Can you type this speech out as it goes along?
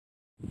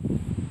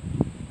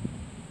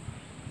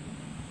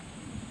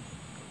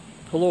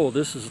Hello,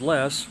 this is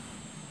Les.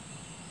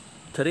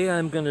 Today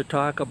I'm going to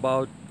talk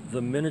about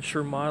the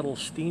miniature model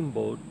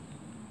steamboats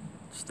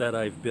that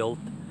I've built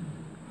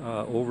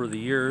over the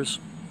years,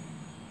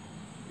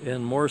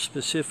 and more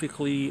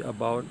specifically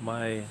about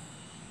my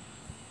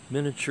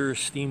miniature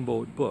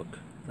steamboat book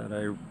that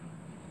I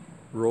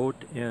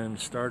wrote and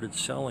started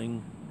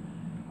selling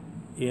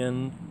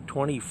in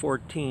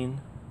 2014,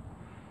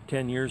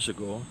 10 years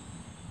ago.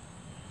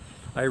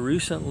 I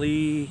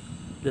recently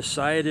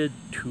decided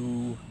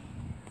to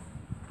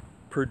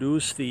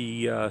produce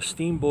the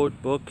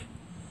steamboat book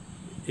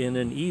in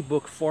an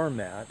ebook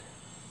format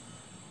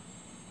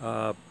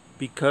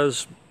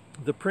because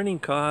the printing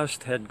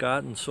cost had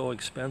gotten so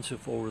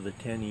expensive over the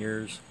 10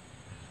 years,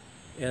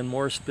 and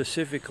more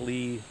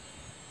specifically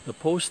the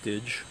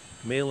postage,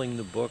 mailing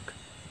the book,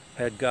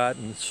 had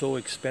gotten so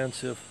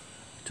expensive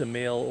to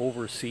mail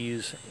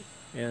overseas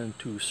and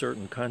to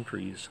certain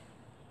countries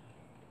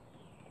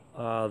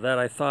that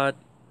I thought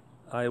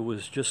I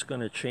was just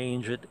going to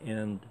change it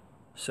and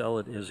sell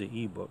it as an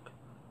ebook.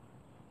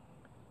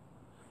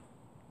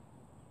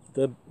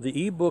 The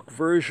ebook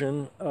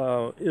version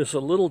is a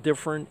little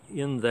different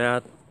in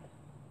that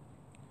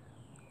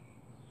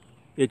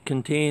it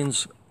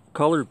contains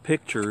colored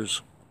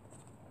pictures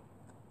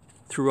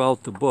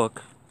throughout the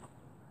book,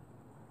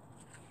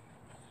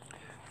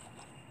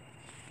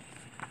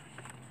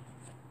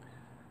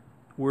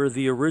 where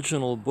the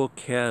original book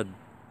had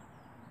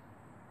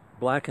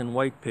black and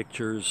white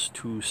pictures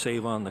to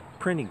save on the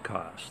printing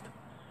cost,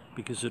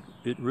 because it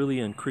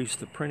really increased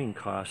the printing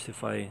cost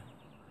if I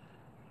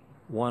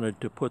wanted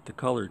to put the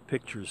colored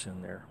pictures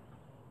in there.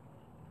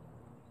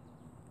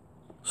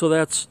 So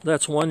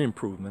that's one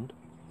improvement.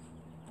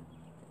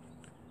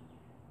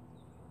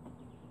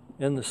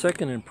 And the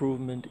second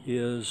improvement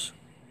is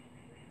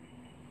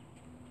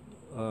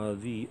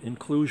the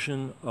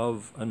inclusion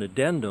of an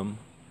addendum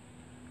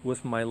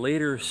with my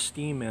later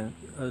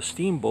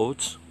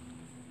steamboats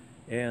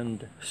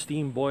and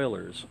steam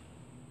boilers.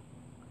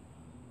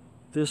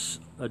 This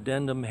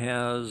addendum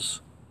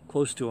has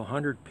close to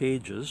 100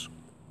 pages.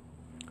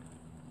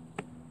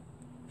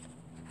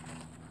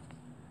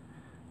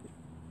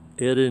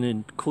 It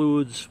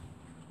includes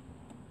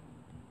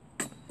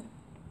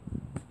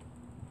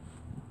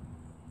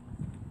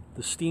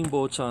the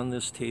steamboats on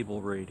this table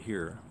right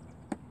here.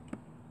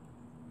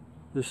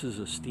 This is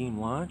a steam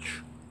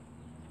launch.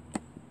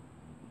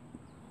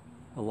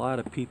 A lot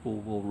of people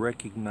will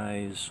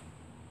recognize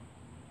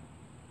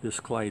this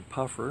Clyde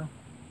puffer.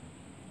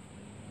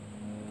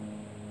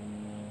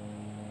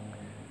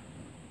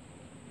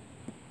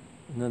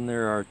 And then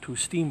there are two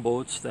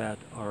steamboats that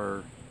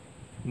are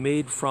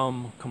made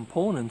from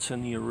components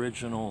in the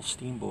original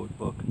steamboat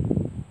book,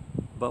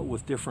 but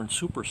with different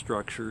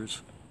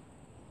superstructures.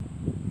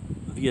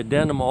 The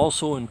addendum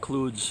also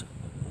includes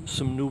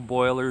some new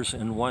boilers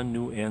and one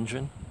new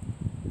engine.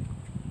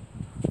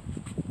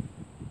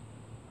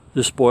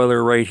 This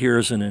boiler right here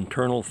is an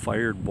internal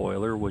fired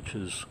boiler, which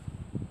is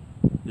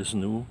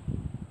new.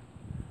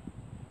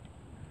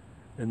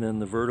 And then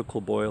the vertical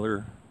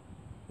boiler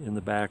in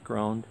the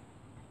background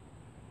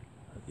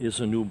is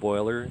a new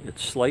boiler.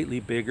 It's slightly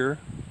bigger,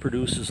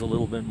 produces a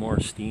little bit more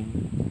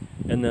steam.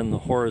 And then the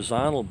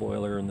horizontal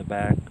boiler in the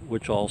back,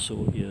 which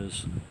also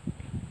is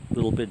a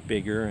little bit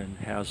bigger and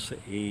has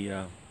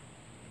a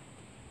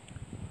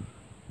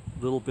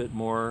little bit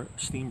more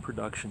steam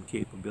production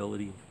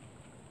capability.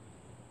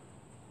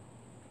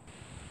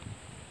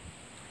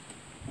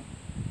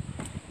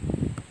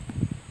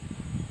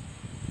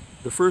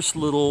 The first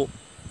little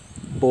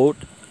boat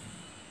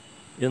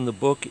in the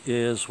book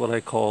is what I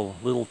call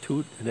Little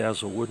Toot. It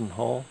has a wooden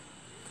hull.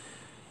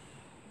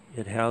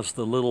 It has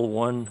the little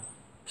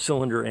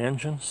one-cylinder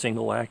engine,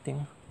 single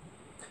acting.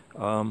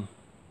 And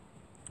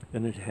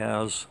it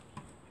has,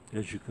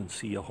 as you can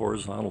see, a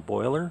horizontal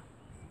boiler.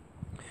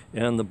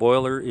 And the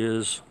boiler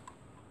is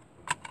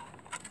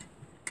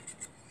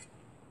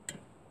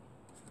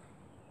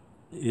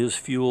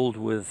fueled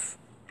with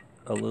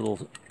a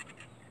little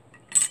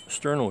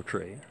sterno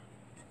tray,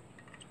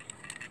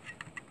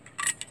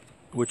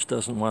 which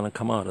doesn't want to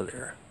come out of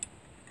there.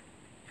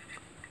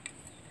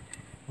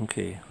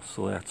 Okay,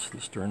 so that's the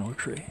sterno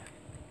tray.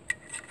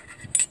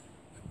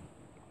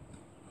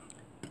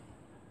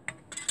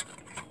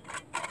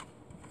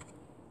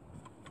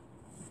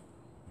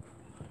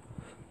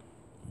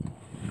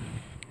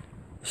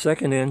 The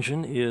second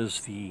engine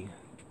is the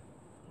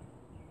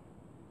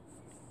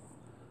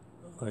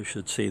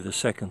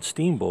second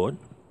steamboat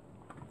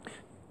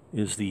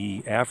is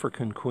the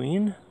African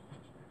Queen,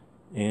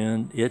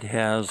 and it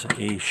has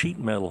a sheet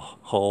metal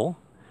hull.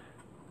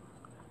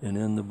 And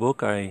in the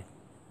book I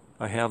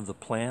have the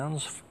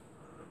plans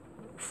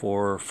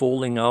for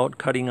folding out,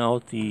 cutting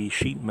out the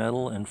sheet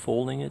metal and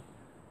folding it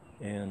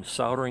and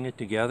soldering it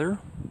together.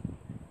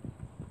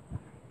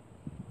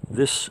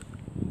 This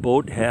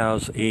boat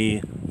has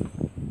a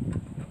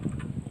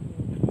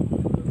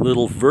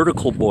little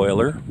vertical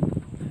boiler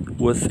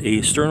with a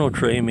sterno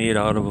tray made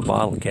out of a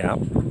bottle cap,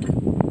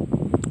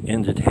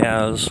 and it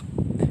has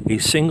a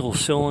single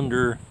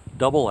cylinder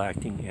double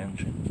acting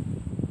engine.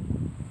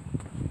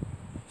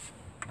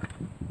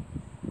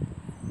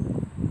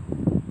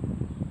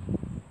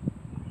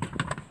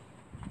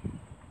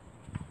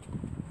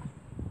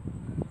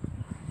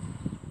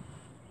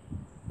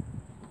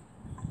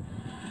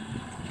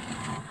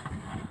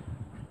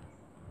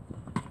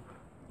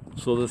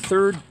 So the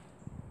third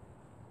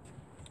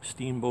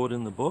steamboat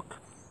in the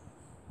book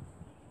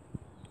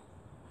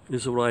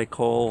is what I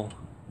call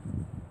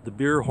the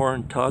beer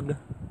horn tug.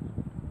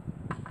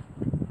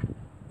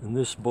 And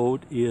this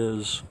boat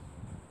is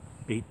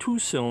a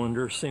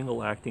 2-cylinder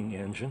single acting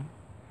engine.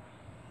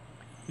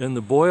 And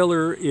the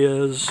boiler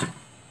is,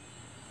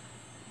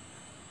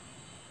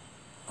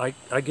 I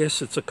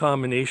guess it's a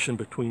combination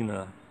between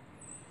a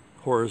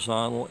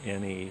horizontal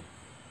and a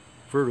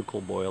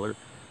vertical boiler.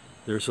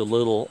 There's a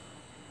little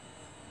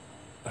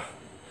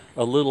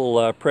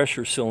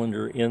pressure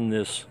cylinder in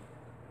this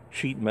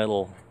sheet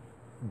metal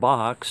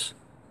box,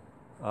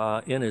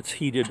 and it's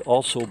heated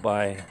also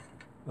by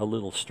a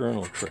little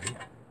sternal tray.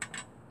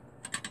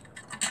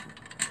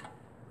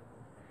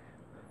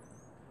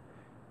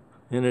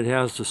 And it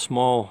has the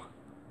small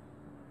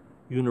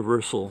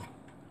universal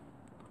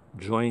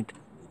joint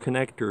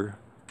connector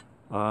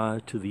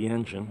to the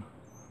engine,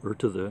 or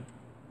to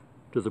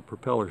the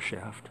propeller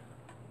shaft.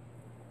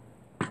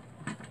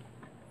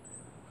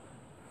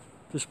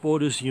 This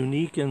boat is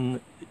unique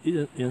in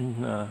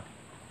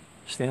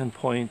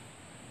standpoint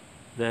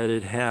that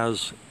it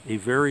has a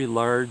very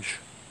large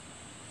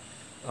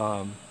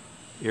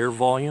air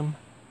volume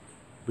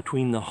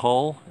between the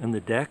hull and the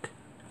deck.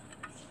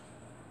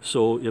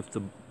 So if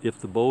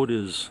the boat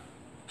is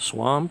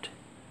swamped,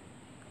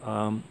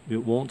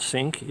 it won't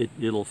sink.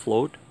 It'll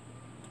float.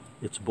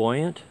 It's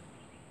buoyant,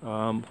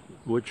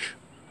 which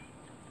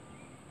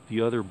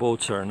the other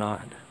boats are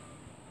not.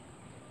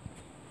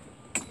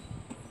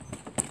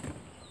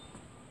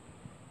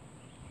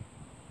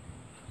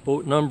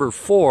 Boat number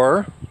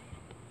 4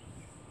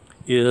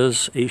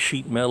 is a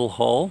sheet metal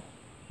hull.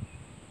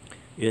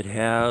 It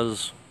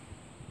has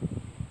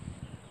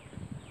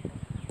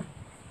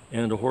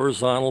a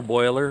horizontal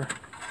boiler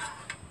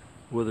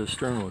with a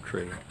sternal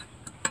tray.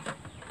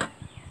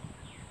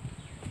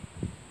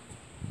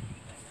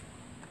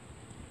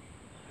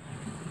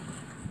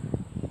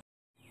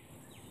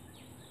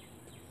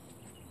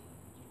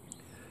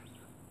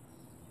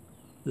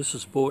 This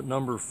is boat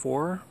number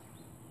 4.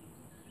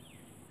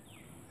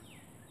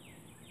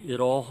 It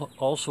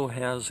also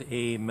has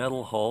a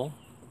metal hull.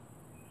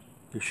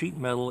 The sheet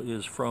metal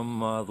is from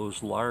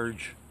those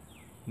large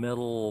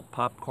metal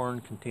popcorn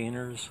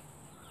containers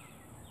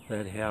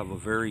that have a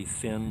very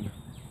thin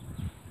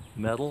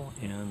metal.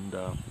 And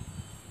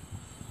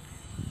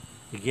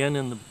again,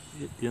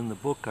 in the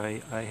book, I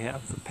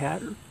have the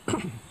pattern,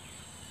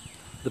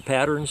 the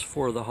patterns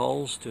for the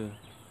hulls to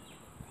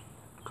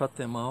cut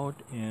them out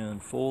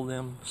and fold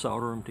them,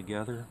 solder them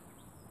together.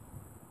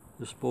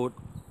 This boat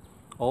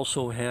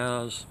also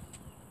has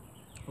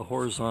a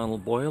horizontal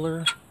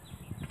boiler,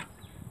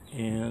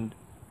 and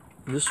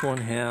this one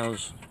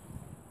has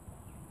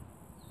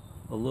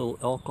a little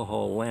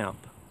alcohol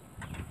lamp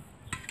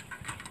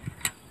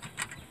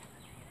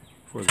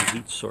for the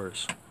heat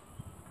source.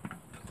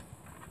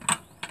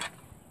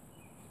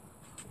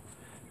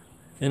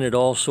 And it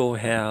also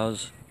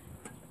has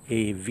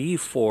a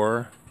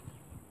V4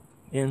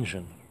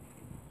 engine.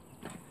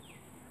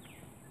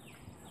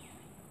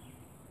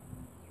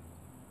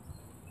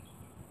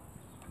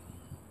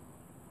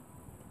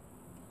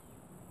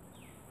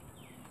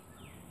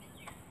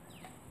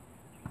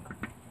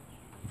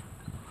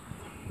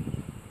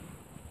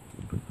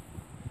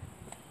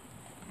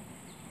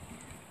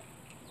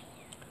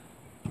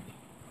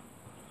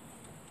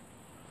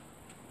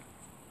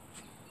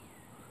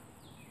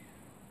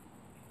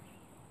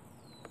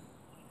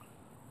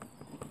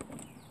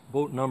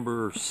 Boat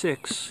number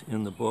 6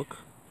 in the book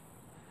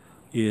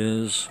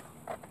is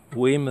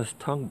Weymouth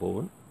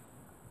Tugboat,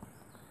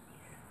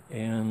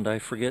 and I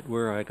forget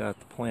where I got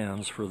the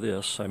plans for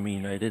this. I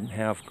mean, I didn't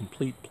have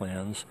complete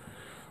plans.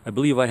 I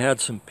believe I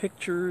had some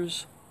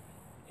pictures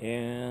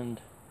and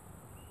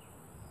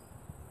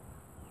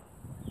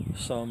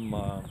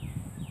some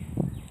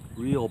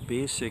real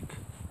basic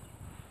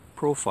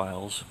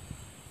profiles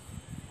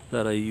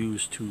that I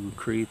used to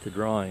create the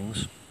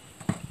drawings.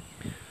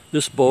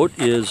 This boat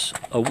is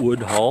a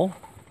wood hull.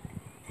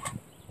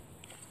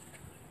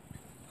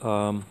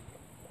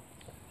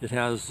 It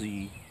has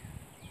the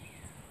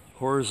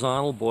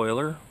horizontal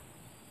boiler,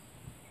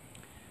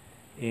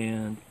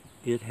 and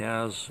it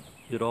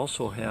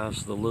also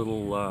has the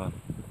little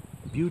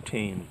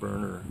butane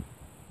burner,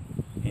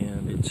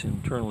 and it's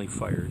internally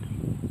fired.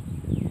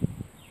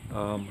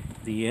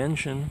 The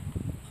engine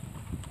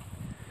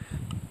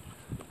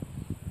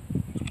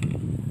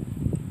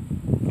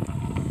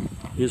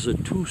is a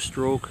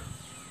 2-stroke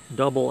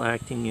double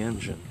acting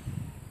engine.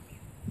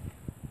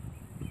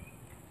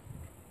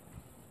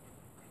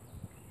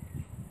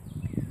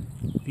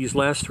 These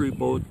last 3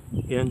 boat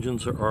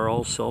engines are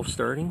all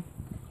self-starting.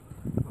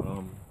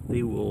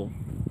 They will,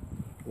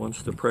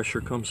 once the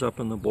pressure comes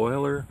up in the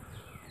boiler,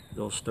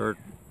 they'll start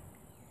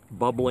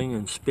bubbling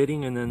and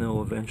spitting, and then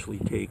they'll eventually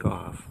take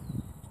off.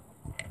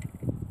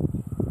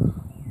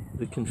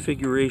 The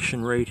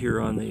configuration right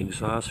here on the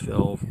exhaust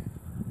valve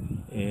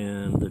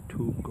and the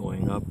tube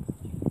going up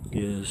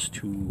is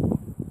to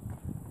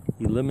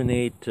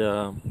eliminate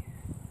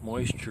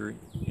moisture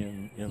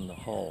in the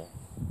hull.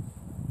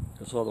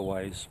 because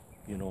otherwise,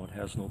 you know, it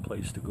has no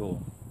place to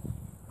go.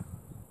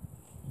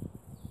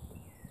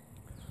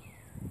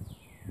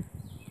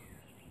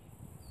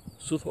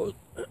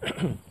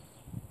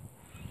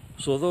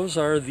 So those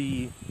are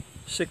the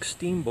 6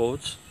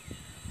 steamboats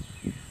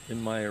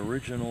in my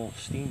original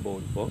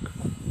steamboat book.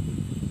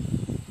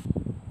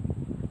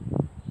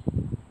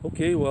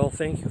 Okay, well,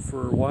 thank you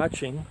for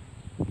watching.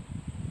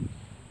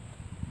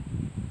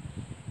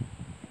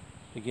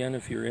 Again,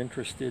 if you're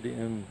interested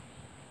in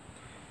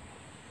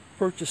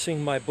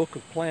purchasing my book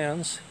of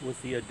plans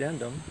with the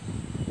addendum,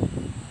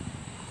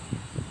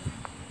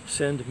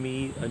 send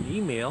me an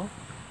email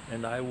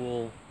and I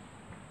will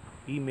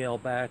email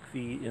back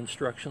the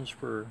instructions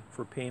for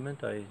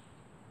payment. I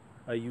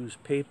use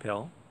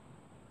PayPal.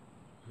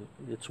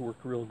 It's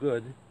worked real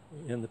good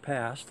in the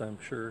past. I'm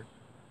sure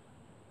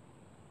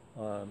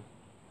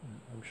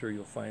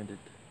you'll find it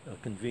a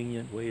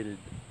convenient way to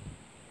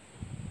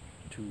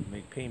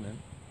make payment.